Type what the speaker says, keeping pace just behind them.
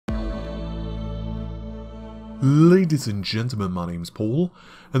Ladies and gentlemen, my name's Paul,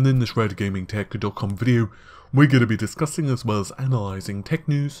 and in this RadeonGamingTech.com video, we're going to be discussing as well as analysing tech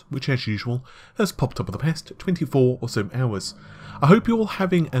news, which as usual, has popped up in the past 24 or so hours. I hope you're all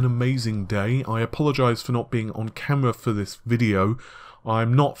having an amazing day. I apologise for not being on camera for this video.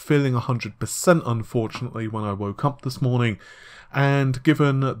 I'm not feeling 100% unfortunately when I woke up this morning, and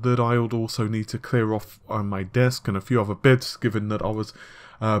given that I would also need to clear off my desk and a few other bits, given that I was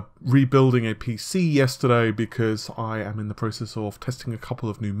rebuilding a PC yesterday because I am in the process of testing a couple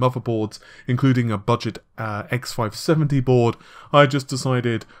of new motherboards, including a budget X570 board, I just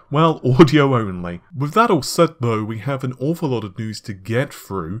decided, well, audio only. With that all said though, we have an awful lot of news to get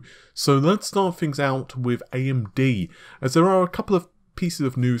through, so let's start things out with AMD, as there are a couple of pieces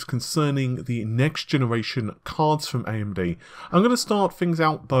of news concerning the next generation cards from AMD. I'm going to start things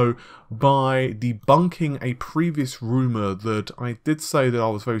out though by debunking a previous rumour that I did say that I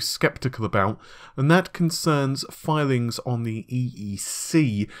was very skeptical about, and that concerns filings on the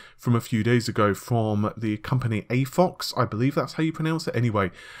EEC from a few days ago from the company AFOX, I believe that's how you pronounce it.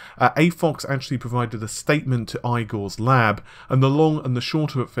 Anyway, AFOX actually provided a statement to Igor's lab, and the long and the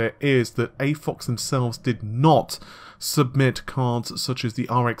short of it is that AFOX themselves did not submit cards such as the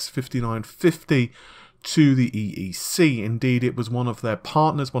RX 5950 to the EEC. Indeed, it was one of their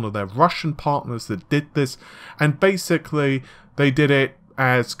partners, one of their Russian partners that did this, and basically they did it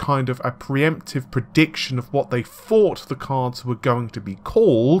as kind of a preemptive prediction of what they thought the cards were going to be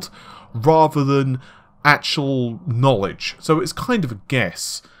called, rather than actual knowledge. So it's kind of a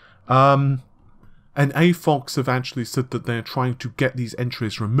guess. And AFOX have actually said that they're trying to get these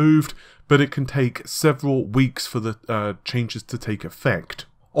entries removed, but it can take several weeks for the changes to take effect.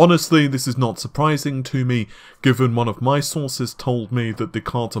 Honestly, this is not surprising to me, given one of my sources told me that the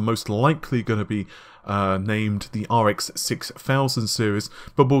cards are most likely going to be named the RX 6000 series,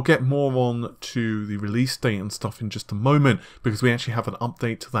 but we'll get more on to the release date and stuff in just a moment, because we actually have an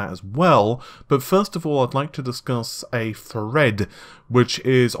update to that as well. But first of all, I'd like to discuss a thread which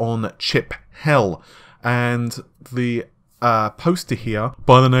is on Chip Hell, and the poster here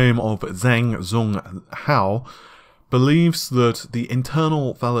by the name of Zhang Zhong Hao believes that the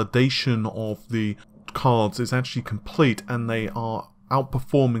internal validation of the cards is actually complete, and they are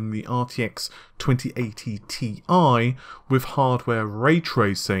outperforming the RTX 2080 Ti with hardware ray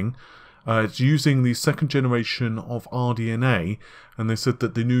tracing. It's using the second generation of RDNA, and they said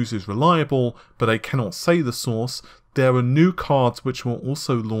that the news is reliable, but they cannot say the source. There are new cards which will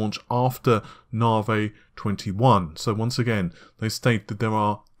also launch after Navi 21. So once again, they state that there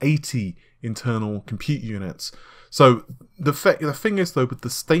are 80 internal compute units. So the thing is though, with the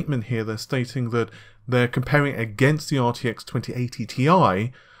statement here, they're stating that they're comparing it against the RTX 2080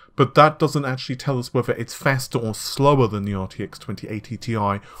 Ti, but that doesn't actually tell us whether it's faster or slower than the RTX 2080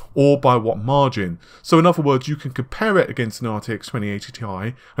 Ti, or by what margin. So in other words, you can compare it against an RTX 2080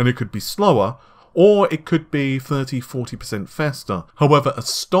 Ti, and it could be slower, or it could be 30-40% faster. However, a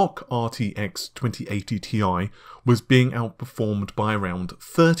stock RTX 2080 Ti was being outperformed by around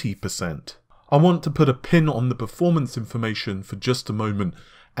 30%. I want to put a pin on the performance information for just a moment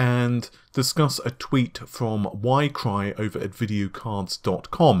and discuss a tweet from YCry over at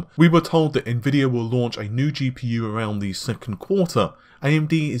videocards.com. We were told that Nvidia will launch a new GPU around the second quarter.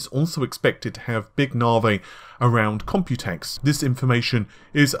 AMD is also expected to have Big Navi around Computex. This information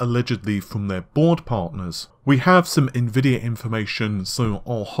is allegedly from their board partners. We have some Nvidia information, so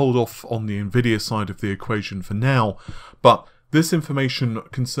I'll hold off on the Nvidia side of the equation for now, but this information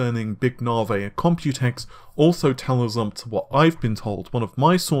concerning Big Navi and Computex also tells us to what I've been told. One of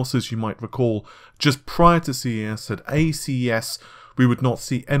my sources, you might recall, just prior to CES said CES we would not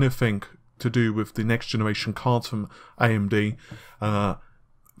see anything to do with the next generation cards from AMD.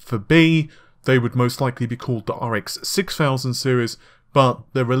 For B, they would most likely be called the RX 6000 series, but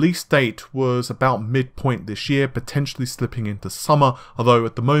the release date was about midpoint this year, potentially slipping into summer, although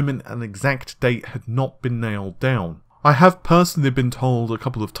at the moment an exact date had not been nailed down. I have personally been told a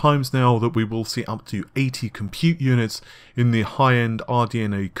couple of times now that we will see up to 80 compute units in the high-end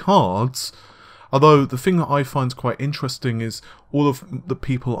RDNA cards, although the thing that I find quite interesting is all of the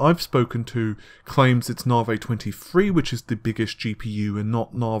people I've spoken to claims it's Navi 23 which is the biggest GPU and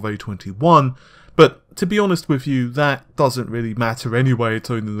not Navi 21, but to be honest with you, that doesn't really matter anyway, it's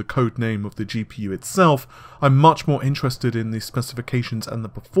only the code name of the GPU itself. I'm much more interested in the specifications and the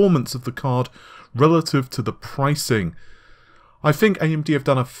performance of the card relative to the pricing. I think AMD have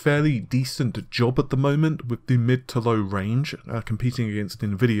done a fairly decent job at the moment with the mid to low range, competing against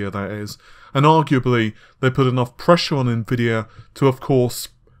Nvidia that is, and arguably they put enough pressure on Nvidia to of course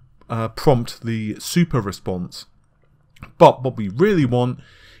prompt the super response. But what we really want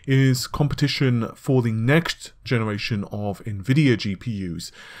is competition for the next generation of Nvidia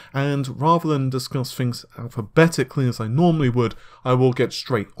GPUs, and rather than discuss things alphabetically as I normally would, I will get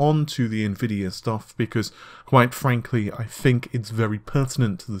straight on to the Nvidia stuff because, quite frankly, I think it's very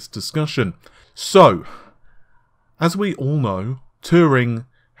pertinent to this discussion. So, as we all know, Turing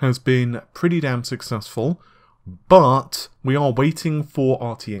has been pretty damn successful, but we are waiting for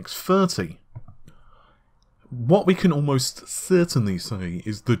RTX 30. What we can almost certainly say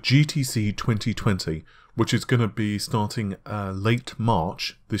is the GTC 2020, which is going to be starting late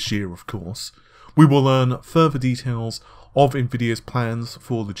March this year, of course. We will learn further details of Nvidia's plans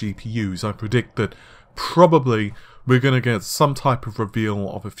for the GPUs. I predict that probably we're going to get some type of reveal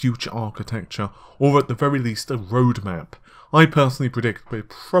of a future architecture, or at the very least a roadmap. I personally predict we're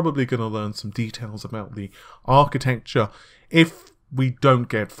probably going to learn some details about the architecture if we don't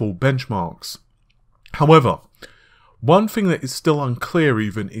get full benchmarks. However, one thing that is still unclear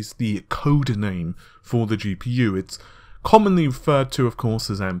even is the code name for the GPU. It's commonly referred to, of course,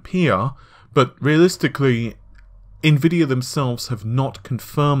 as Ampere, but realistically, Nvidia themselves have not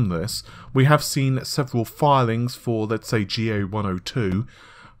confirmed this. We have seen several filings for, let's say, GA102,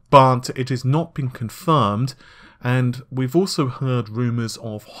 but it has not been confirmed, and we've also heard rumours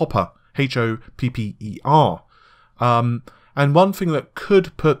of Hopper, Hopper. And one thing that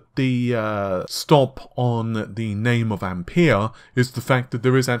could put the stop on the name of Ampere is the fact that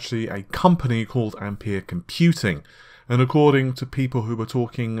there is actually a company called Ampere Computing. And according to people who were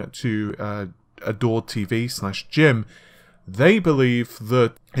talking to Adored TV/Jim, they believe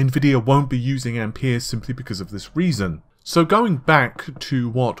that Nvidia won't be using Ampere simply because of this reason. So going back to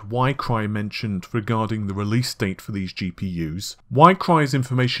what Wycry mentioned regarding the release date for these GPUs, Wycry's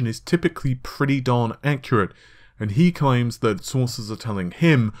information is typically pretty darn accurate, and he claims that sources are telling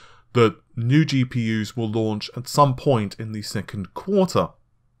him that new GPUs will launch at some point in the second quarter.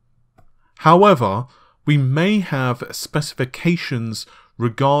 However, we may have specifications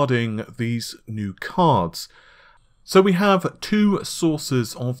regarding these new cards. So we have two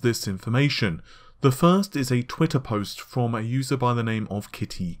sources of this information. The first is a Twitter post from a user by the name of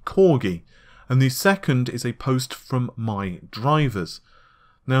Kitty Corgi, and the second is a post from My Drivers.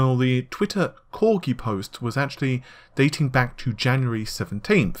 Now, the Twitter Corgi post was actually dating back to January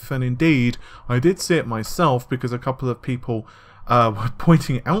 17th, and indeed, I did see it myself because a couple of people were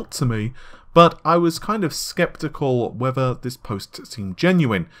pointing out to me, but I was kind of skeptical whether this post seemed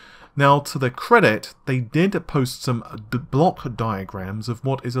genuine. Now, to their credit, they did post some block diagrams of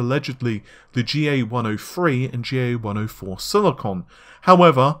what is allegedly the GA103 and GA104 silicon.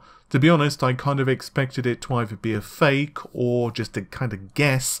 However, to be honest, I kind of expected it to either be a fake or just a kind of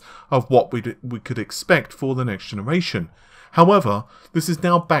guess of what we could expect for the next generation. However, this is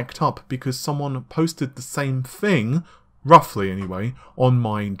now backed up because someone posted the same thing, roughly anyway, on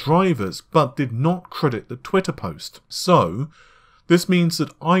My Drivers, but did not credit the Twitter post. So, this means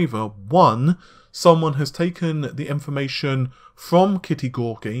that either, one, someone has taken the information from Kitty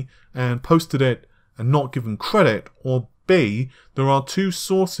Corgi and posted it and not given credit, or B, there are two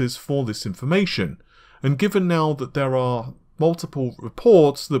sources for this information. And given now that there are multiple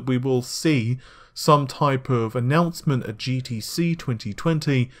reports that we will see some type of announcement at GTC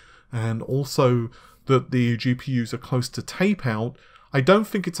 2020, and also that the GPUs are close to tape out, I don't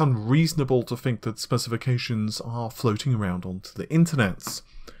think it's unreasonable to think that specifications are floating around onto the internets.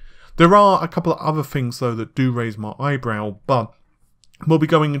 There are a couple of other things though that do raise my eyebrow, but we'll be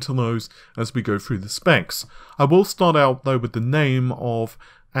going into those as we go through the specs. I will start out though with the name of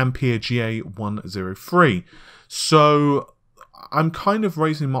Ampere GA103. So I'm kind of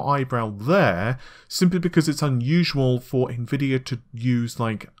raising my eyebrow there simply because it's unusual for Nvidia to use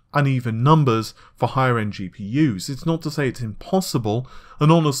like uneven numbers for higher end GPUs. It's not to say it's impossible, and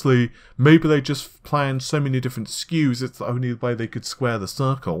honestly, maybe they just planned so many different SKUs it's the only way they could square the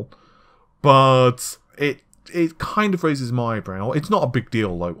circle. But it kind of raises my eyebrow. It's not a big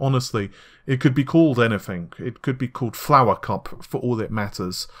deal though, honestly. It could be called anything. It could be called Flower Cup for all it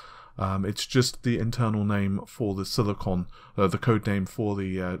matters. It's just the internal name for the silicon, the code name for the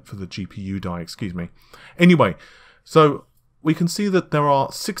GPU die, excuse me. Anyway, so we can see that there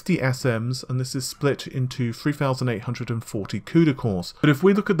are 60 SMs, and this is split into 3,840 CUDA cores. But if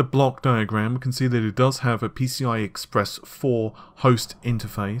we look at the block diagram, we can see that it does have a PCI Express 4 host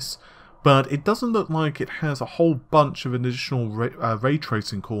interface, but it doesn't look like it has a whole bunch of additional ray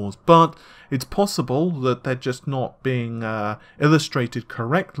tracing cores, but it's possible that they're just not being illustrated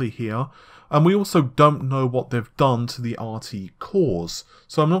correctly here, and we also don't know what they've done to the RT cores,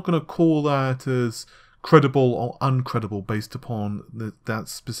 so I'm not going to call that as credible or uncredible based upon that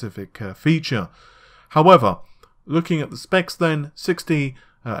specific feature. However, looking at the specs then, 60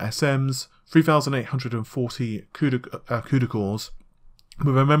 SMs, 3840 CUDA cores,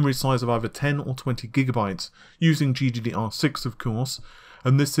 with a memory size of either 10 or 20 gigabytes, using GDDR6 of course,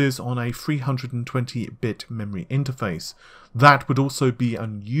 and this is on a 320-bit memory interface. That would also be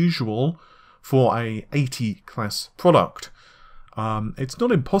unusual for a 80 class product. It's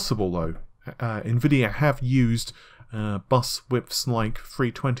not impossible though. Nvidia have used bus widths like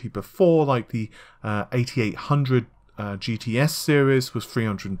 320 before, like the 8800 GTS series was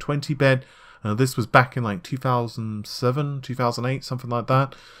 320 bit. This was back in like 2007, 2008, something like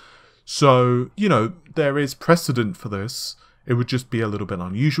that. So, you know, there is precedent for this. It would just be a little bit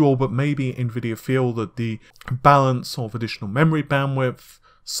unusual, but maybe Nvidia feel that the balance of additional memory bandwidth,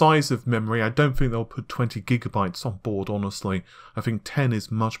 size of memory, I don't think they'll put 20 gigabytes on board, honestly. I think 10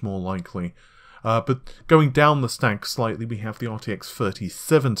 is much more likely. But going down the stack slightly, we have the RTX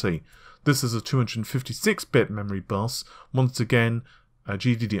 3070. This is a 256-bit memory bus, once again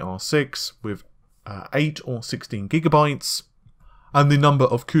GDDR6 with 8 or 16 gigabytes. And the number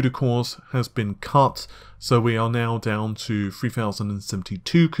of CUDA cores has been cut, so we are now down to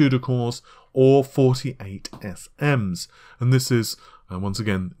 3072 CUDA cores or 48 SMs. And this is, once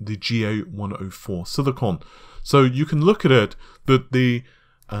again, the GA104 silicon. So you can look at it that the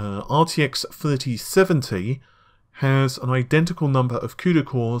RTX 3070 has an identical number of CUDA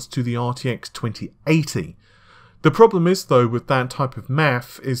cores to the RTX 2080. The problem is, though, with that type of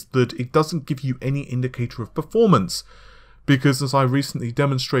math is that it doesn't give you any indicator of performance. Because as I recently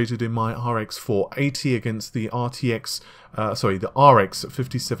demonstrated in my RX 480 against the the RX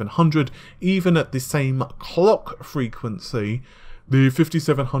 5700, even at the same clock frequency, the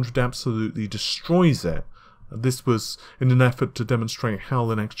 5700 absolutely destroys it. This was in an effort to demonstrate how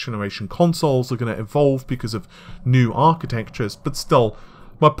the next generation consoles are going to evolve because of new architectures, but still,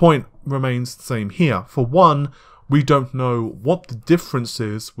 my point remains the same here. For one, we don't know what the difference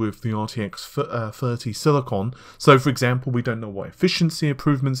is with the RTX 30 silicon. So, for example, we don't know what efficiency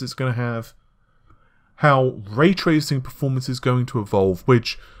improvements it's going to have, how ray tracing performance is going to evolve,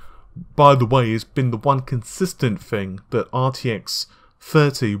 which, by the way, has been the one consistent thing that RTX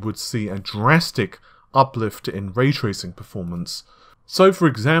 30 would see a drastic uplift in ray tracing performance. So, for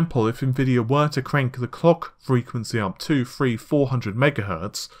example, if Nvidia were to crank the clock frequency up to 400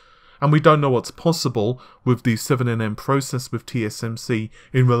 MHz, and we don't know what's possible with the 7nm process with TSMC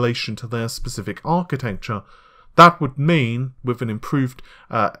in relation to their specific architecture, that would mean, with an improved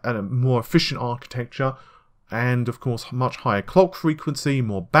and a more efficient architecture, and of course much higher clock frequency,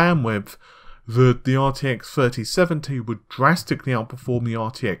 more bandwidth, that the RTX 3070 would drastically outperform the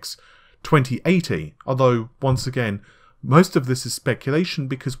RTX 2080. Although, once again, most of this is speculation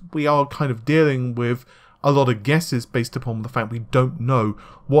because we are kind of dealing with a lot of guesses based upon the fact we don't know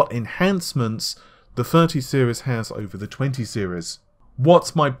what enhancements the 30 series has over the 20 series.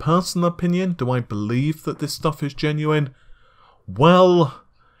 What's my personal opinion? Do I believe that this stuff is genuine? Well,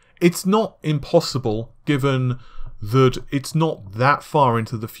 it's not impossible given that it's not that far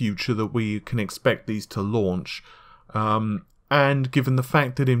into the future that we can expect these to launch. And given the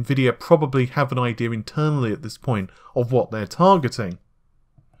fact that Nvidia probably have an idea internally at this point of what they're targeting.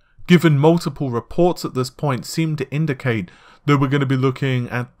 Given multiple reports at this point seem to indicate that we're going to be looking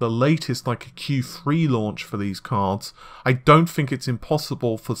at the latest, like a Q3 launch for these cards, I don't think it's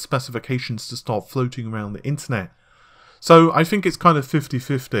impossible for specifications to start floating around the internet. So I think it's kind of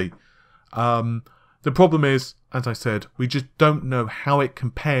 50-50. The problem is, as I said, we just don't know how it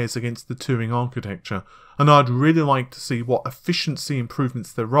compares against the Turing architecture, and I'd really like to see what efficiency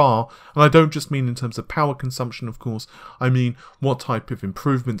improvements there are, and I don't just mean in terms of power consumption, of course, I mean what type of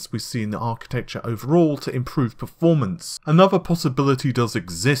improvements we see in the architecture overall to improve performance. Another possibility does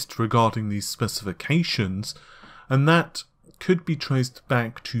exist regarding these specifications, and that could be traced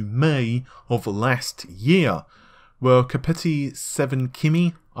back to May of last year, where Capeti 7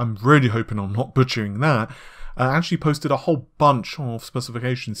 Kimi, I'm really hoping I'm not butchering that, actually posted a whole bunch of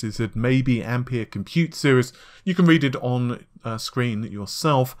specifications. He said maybe Ampere compute series. You can read it on screen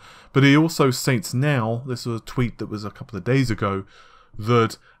yourself, but he also states now, this was a tweet that was a couple of days ago,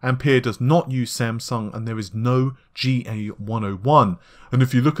 that Ampere does not use Samsung and there is no GA101. And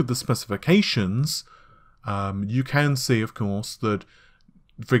if you look at the specifications, you can see, of course, that,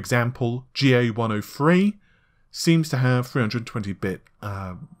 for example, GA103 seems to have 320-bit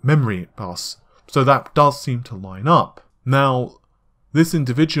memory bus. So that does seem to line up. Now, this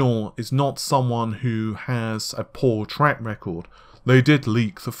individual is not someone who has a poor track record. They did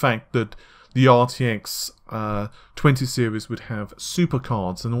leak the fact that the RTX 20 series would have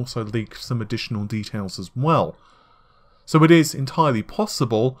supercards and also leak some additional details as well. So it is entirely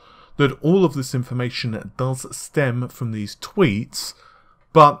possible that all of this information does stem from these tweets,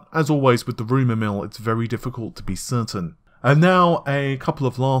 But as always with the rumour mill, it's very difficult to be certain. And now a couple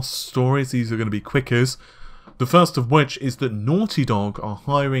of last stories. These are going to be quickers. The first of which is that Naughty Dog are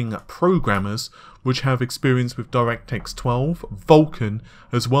hiring programmers which have experience with DirectX 12, Vulkan,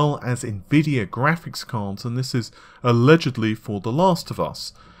 as well as Nvidia graphics cards, and this is allegedly for The Last of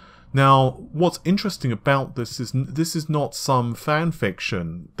Us. Now, what's interesting about this is not some fan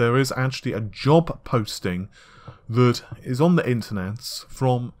fiction. There is actually a job posting that is on the internet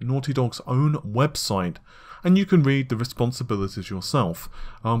from Naughty Dog's own website, and you can read the responsibilities yourself.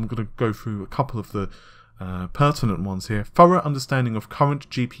 I'm going to go through a couple of the pertinent ones here. Thorough understanding of current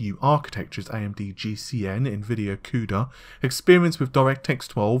GPU architectures, AMD GCN, Nvidia CUDA, experience with DirectX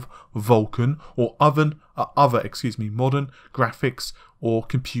 12, Vulkan, or other modern graphics or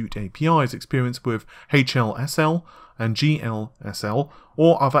compute APIs, experience with HLSL and GLSL,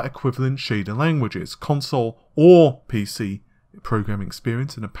 or other equivalent shader languages, console or PC programming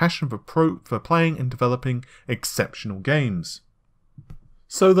experience, and a passion for playing and developing exceptional games.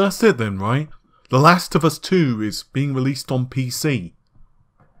 So that's it then, right? The Last of Us 2 is being released on PC.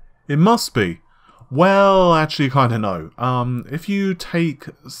 It must be. Well, actually kind of no. If you take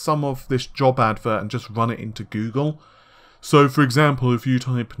some of this job advert and just run it into Google, so for example, if you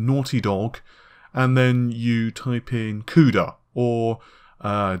type Naughty Dog and then you type in CUDA or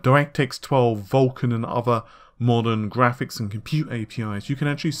DirectX 12, Vulkan and other modern graphics and compute APIs, you can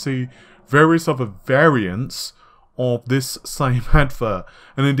actually see various other variants of this same advert,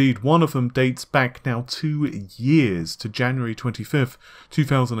 and indeed one of them dates back now 2 years to January 25th,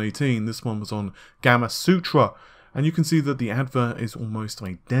 2018. This one was on Gamma Sutra, and you can see that the advert is almost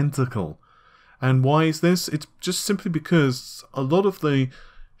identical. And why is this? It's just simply because a lot of the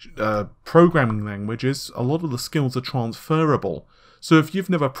programming languages, a lot of the skills are transferable. So if you've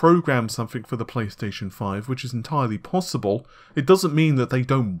never programmed something for the PlayStation 5, which is entirely possible, it doesn't mean that they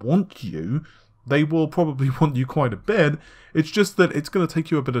don't want you. They will probably want you quite a bit. It's just that it's going to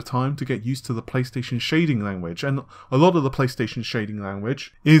take you a bit of time to get used to the PlayStation shading language. And a lot of the PlayStation shading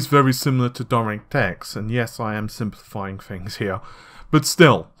language is very similar to DirectX. And yes, I am simplifying things here. But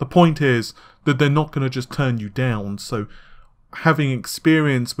still, the point is that they're not going to just turn you down. So having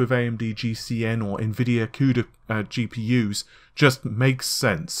experience with AMD GCN or Nvidia CUDA GPUs just makes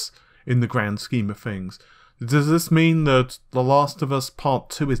sense in the grand scheme of things. Does this mean that The Last of Us Part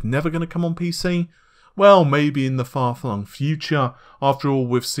 2 is never going to come on PC? Well, maybe in the far-flung future. After all,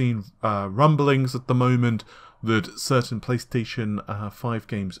 we've seen rumblings at the moment that certain PlayStation 5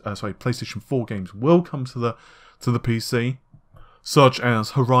 games, PlayStation 4 games will come to the PC, such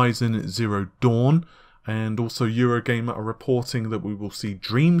as Horizon Zero Dawn, and also Eurogamer are reporting that we will see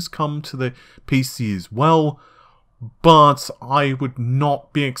Dreams come to the PC as well. But I would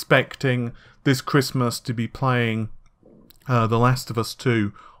not be expecting this Christmas to be playing The Last of Us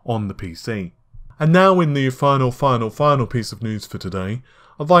 2 on the PC. And now in the final piece of news for today,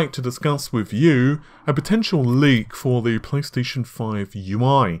 I'd like to discuss with you a potential leak for the PlayStation 5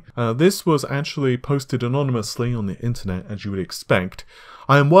 UI. This was actually posted anonymously on the internet, as you would expect.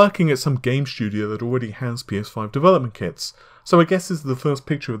 I am working at some game studio that already has PS5 development kits, so I guess this is the first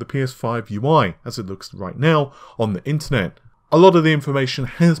picture of the PS5 UI, as it looks right now, on the internet. A lot of the information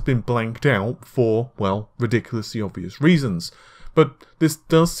has been blanked out for, well, ridiculously obvious reasons, but this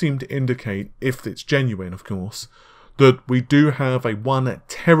does seem to indicate, if it's genuine of course, that we do have a 1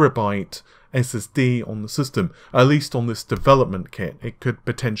 terabyte SSD on the system, at least on this development kit. It could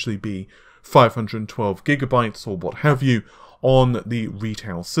potentially be 512 gigabytes or what have you on the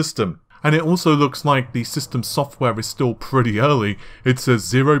retail system. And it also looks like the system software is still pretty early. It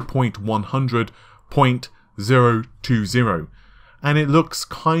says 0.100.020. And it looks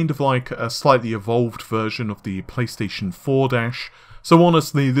kind of like a slightly evolved version of the PlayStation 4 Dash. So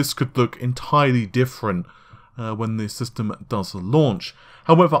honestly, this could look entirely different when the system does launch.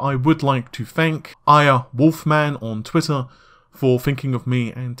 However, I would like to thank Aya Wolfman on Twitter for thinking of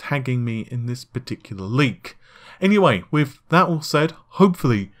me and tagging me in this particular leak. Anyway, with that all said,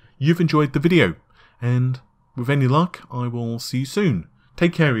 hopefully you've enjoyed the video, and with any luck, I will see you soon.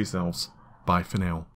 Take care of yourselves. Bye for now.